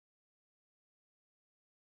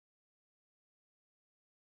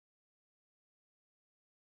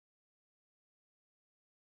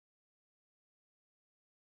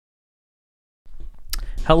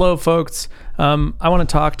Hello, folks. I want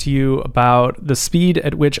to talk to you about the speed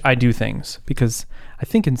at which I do things, because I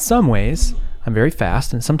think in some ways I'm very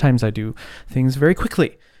fast, and sometimes I do things very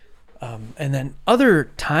quickly. And then other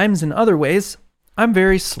times in other ways, I'm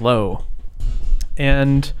very slow.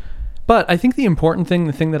 But I think the important thing,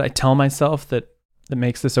 the thing that I tell myself that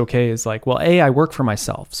makes this okay is like, well, I work for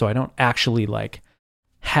myself, so I don't actually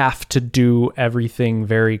have to do everything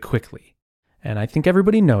very quickly. And I think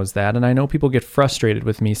everybody knows that. And I know people get frustrated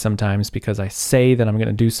with me sometimes because I say that I'm going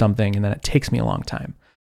to do something and then it takes me a long time.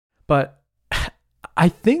 But I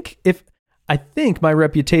think my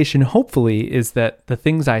reputation hopefully is that the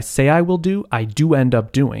things I say I will do, I do end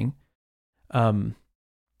up doing. And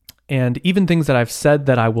even things that I've said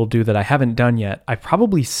that I will do that I haven't done yet, I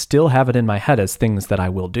probably still have it in my head as things that I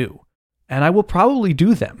will do. And I will probably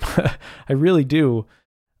do them. I really do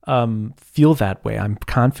feel that way. I'm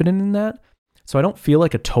confident in that. So I don't feel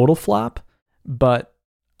like a total flop, but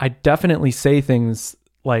I definitely say things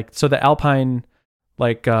like, so the Alpine,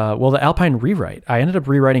 the Alpine rewrite, I ended up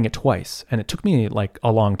rewriting it twice, and it took me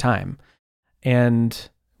a long time. And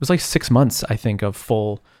it was 6 months, I think, of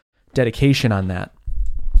full dedication on that,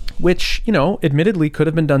 which, admittedly could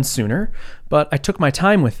have been done sooner, but I took my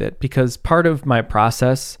time with it because part of my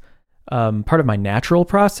process, part of my natural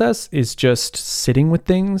process is just sitting with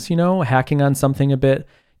things, hacking on something a bit,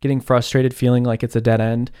 getting frustrated, feeling like it's a dead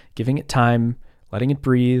end, giving it time, letting it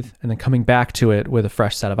breathe, and then coming back to it with a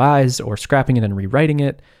fresh set of eyes, or scrapping it and rewriting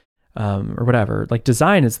it, or whatever.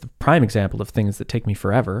 Design is the prime example of things that take me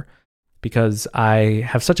forever because I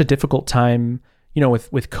have such a difficult time.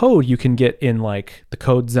 With code, you can get in the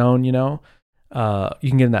code zone, you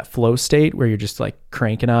can get in that flow state where you're just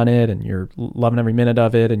cranking on it and you're loving every minute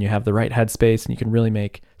of it and you have the right headspace and you can really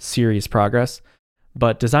make serious progress.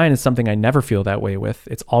 But design is something I never feel that way with.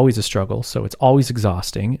 It's always a struggle, so it's always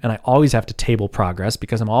exhausting, and I always have to table progress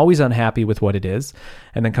because I'm always unhappy with what it is,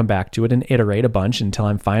 and then come back to it and iterate a bunch until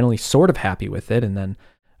I'm finally sort of happy with it, and then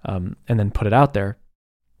put it out there.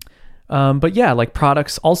 But yeah,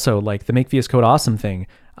 products also, the Make VS Code Awesome thing.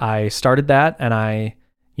 I started that, and I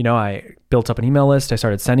built up an email list. I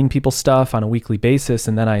started sending people stuff on a weekly basis.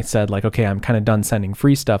 And then I said okay, I'm kind of done sending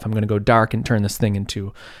free stuff. I'm going to go dark and turn this thing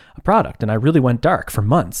into a product. And I really went dark for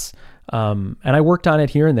months. And I worked on it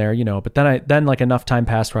here and there, but then enough time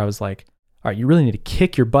passed where I was like, all right, you really need to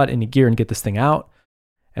kick your butt into gear and get this thing out.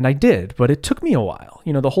 And I did, but it took me a while.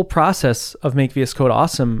 The whole process of Make VS Code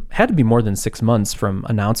Awesome had to be more than 6 months from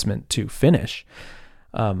announcement to finish.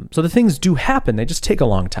 So the things do happen. They just take a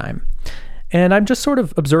long time. And I'm just sort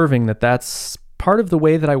of observing that that's part of the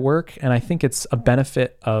way that I work. And I think it's a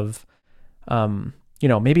benefit of,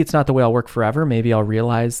 maybe it's not the way I'll work forever. Maybe I'll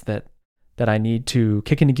realize that I need to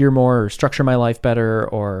kick into gear more, or structure my life better,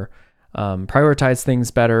 or prioritize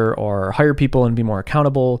things better, or hire people and be more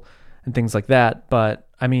accountable and things like that. But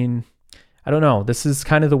I mean, I don't know. This is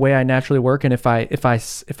kind of the way I naturally work. And if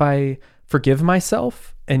I forgive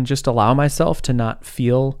myself and just allow myself to not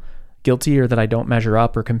feel guilty, or that I don't measure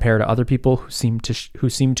up or compare to other people who seem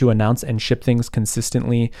to announce and ship things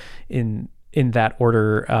consistently in that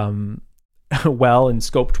order, well, and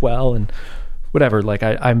scoped well, and whatever.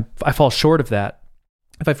 I fall short of that.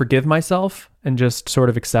 If I forgive myself and just sort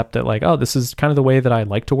of accept that oh, this is kind of the way that I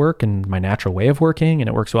like to work and my natural way of working, and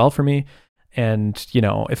it works well for me. And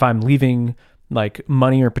if I'm leaving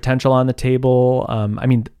money or potential on the table, I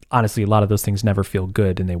mean, honestly, a lot of those things never feel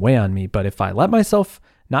good and they weigh on me. But if I let myself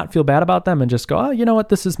not feel bad about them and just go, oh, you know what,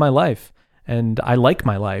 this is my life and I like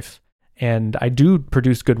my life and I do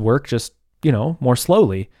produce good work, just, more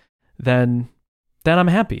slowly, then I'm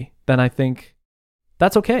happy. Then I think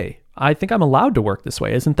that's okay. I think I'm allowed to work this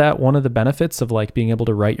way. Isn't that one of the benefits of being able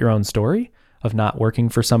to write your own story, of not working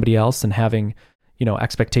for somebody else and having,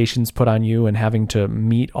 expectations put on you and having to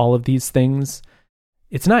meet all of these things?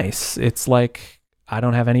 It's nice. It's I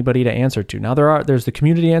don't have anybody to answer to. Now there's the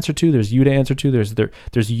community to answer to, there's you to answer to,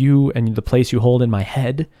 there's you and the place you hold in my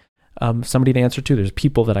head, somebody to answer to. There's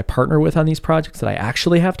people that I partner with on these projects that I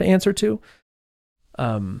actually have to answer to.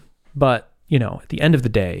 But at the end of the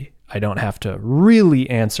day, I don't have to really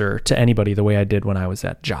answer to anybody the way I did when I was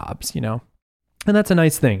at jobs, and that's a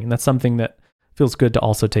nice thing. And that's something that feels good to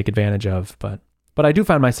also take advantage of. But I do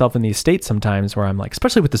find myself in these states sometimes where I'm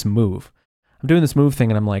especially with this move, I'm doing this move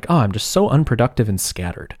thing and I'm oh, I'm just so unproductive and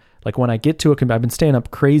scattered. When I get to I've been staying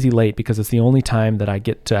up crazy late because it's the only time that I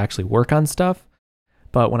get to actually work on stuff.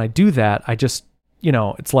 But when I do that, I just,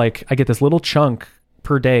 it's I get this little chunk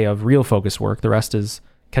per day of real focus work. The rest is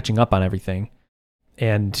catching up on everything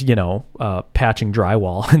and, patching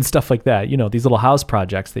drywall and stuff like that. These little house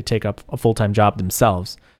projects, they take up a full-time job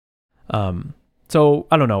themselves. So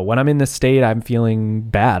I don't know, when I'm in this state, I'm feeling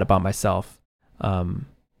bad about myself.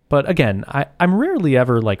 But again, I'm rarely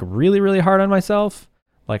ever like really, really hard on myself.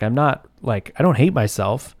 Like I'm not like, I don't hate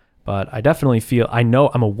myself, but I definitely feel,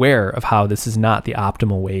 I'm aware of how this is not the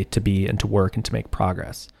optimal way to be and to work and to make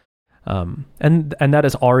progress. And that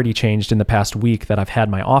has already changed in the past week that I've had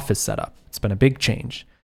my office set up. It's been a big change.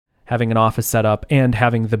 Having an office set up and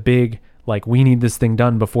having the big, like, we need this thing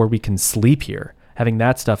done before we can sleep here. Having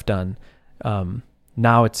that stuff done.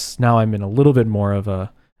 Now I'm in a little bit more of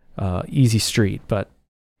a easy street, but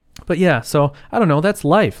yeah, so I don't know, that's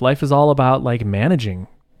life. Life is all about like managing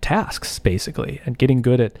tasks basically and getting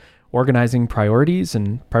good at organizing priorities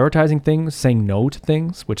and prioritizing things, saying no to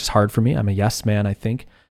things, which is hard for me. I'm a yes man, I think,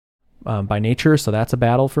 by nature. So that's a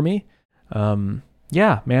battle for me.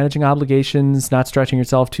 Managing obligations, not stretching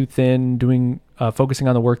yourself too thin, focusing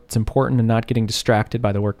on the work that's important and not getting distracted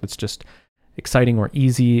by the work that's just exciting or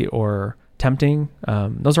easy or tempting.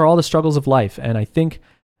 Those are all the struggles of life. And I think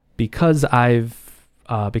because I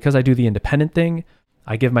do the independent thing,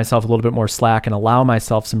 I give myself a little bit more slack and allow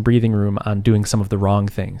myself some breathing room on doing some of the wrong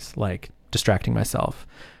things, like distracting myself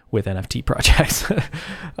with NFT projects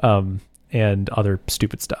and other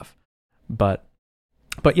stupid stuff. But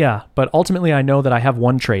ultimately I know that I have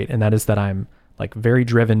one trait, and that is that I'm like very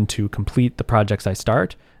driven to complete the projects I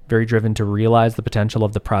start, very driven to realize the potential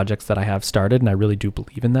of the projects that I have started. And I really do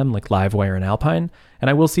believe in them, like Livewire and Alpine, and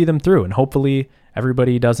I will see them through. And hopefully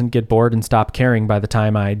everybody doesn't get bored and stop caring by the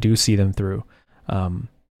time I do see them through.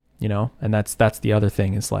 And that's the other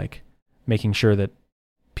thing, is like making sure that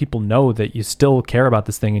people know that you still care about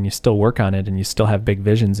this thing and you still work on it and you still have big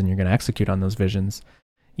visions and you're going to execute on those visions,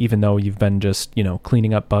 even though you've been just,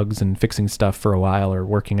 cleaning up bugs and fixing stuff for a while or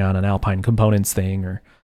working on an Alpine components thing or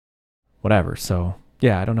whatever. So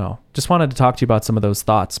yeah, I don't know. Just wanted to talk to you about some of those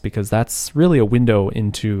thoughts, because that's really a window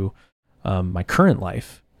into my current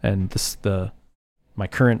life and my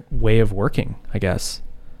current way of working, I guess.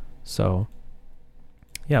 So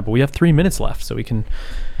yeah, but we have 3 minutes left, so we can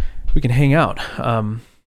hang out.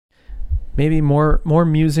 Maybe more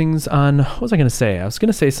musings on, what was I going to say? I was going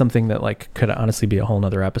to say something that like could honestly be a whole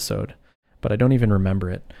nother episode, but I don't even remember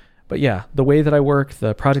it. But yeah, the way that I work,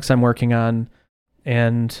 the projects I'm working on,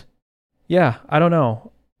 and yeah, I don't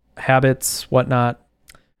know, habits, whatnot.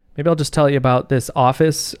 Maybe I'll just tell you about this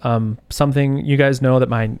office. Something, you guys know that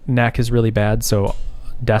my neck is really bad, so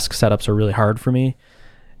desk setups are really hard for me.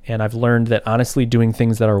 And I've learned that honestly doing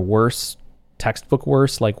things that are worse, textbook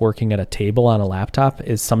worse, like working at a table on a laptop,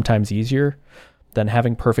 is sometimes easier than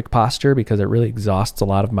having perfect posture, because it really exhausts a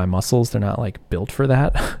lot of my muscles. They're not like built for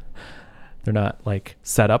that. They're not like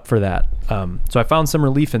set up for that. So I found some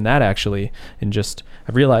relief in that actually. And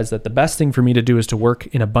I've realized that the best thing for me to do is to work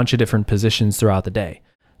in a bunch of different positions throughout the day.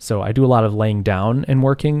 So I do a lot of laying down and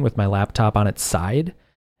working with my laptop on its side.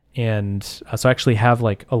 And so I actually have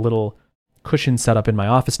like a little cushion set up in my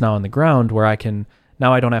office now on the ground where I don't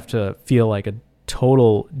have to feel like a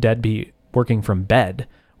total deadbeat working from bed,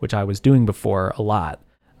 which I was doing before a lot.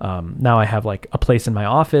 Now I have like a place in my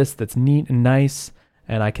office that's neat and nice,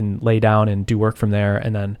 and I can lay down and do work from there,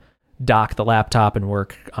 and then dock the laptop and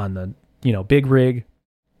work on the, big rig,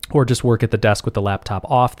 or just work at the desk with the laptop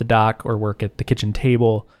off the dock, or work at the kitchen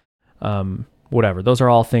table. Whatever. Those are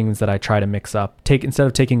all things that I try to mix up. Instead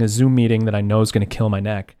of taking a Zoom meeting that I know is going to kill my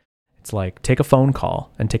neck, it's like take a phone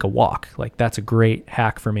call and take a walk. Like that's a great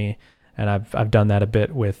hack for me. And I've done that a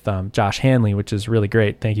bit with Josh Hanley, which is really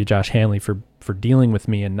great. Thank you, Josh Hanley, for dealing with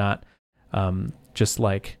me and not just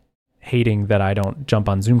like hating that I don't jump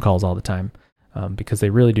on Zoom calls all the time, because they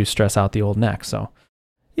really do stress out the old neck. So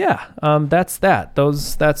yeah, that's that.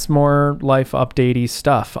 That's more life updatey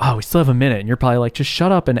stuff. Oh, we still have a minute, and you're probably like, just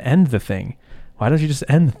shut up and end the thing. Why don't you just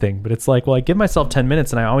end the thing? But it's like, well, I give myself 10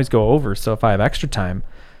 minutes and I always go over. So if I have extra time,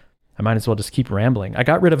 I might as well just keep rambling. I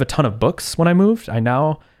got rid of a ton of books when I moved. I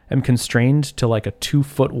now am constrained to like a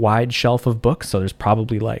 2-foot wide shelf of books. So there's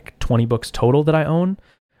probably like 20 books total that I own,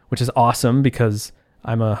 which is awesome because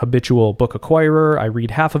I'm a habitual book acquirer. I read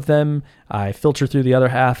half of them, I filter through the other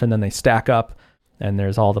half, and then they stack up. And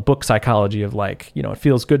there's all the book psychology of like, it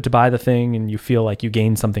feels good to buy the thing and you feel like you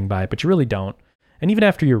gain something by it, but you really don't. And even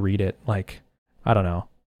after you read it, like, I don't know.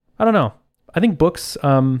 I think books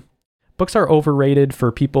are overrated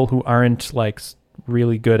for people who aren't like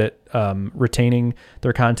really good at retaining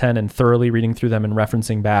their content and thoroughly reading through them and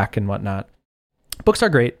referencing back and whatnot. Books are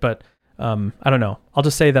great, but I don't know. I'll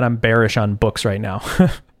just say that I'm bearish on books right now.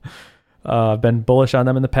 I've been bullish on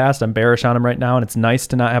them in the past. I'm bearish on them right now, and it's nice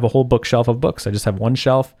to not have a whole bookshelf of books. I just have one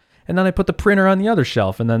shelf, and then I put the printer on the other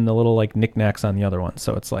shelf, and then the little like knickknacks on the other one.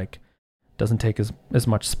 So it's like doesn't take as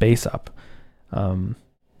much space up.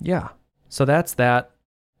 Yeah. So that's that.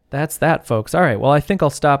 That's that, folks. All right. Well, I think I'll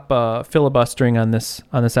stop filibustering on this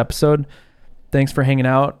episode. Thanks for hanging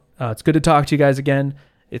out. It's good to talk to you guys again.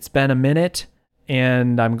 It's been a minute,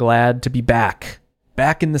 and I'm glad to be back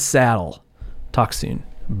in the saddle. Talk soon.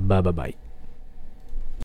 Bye.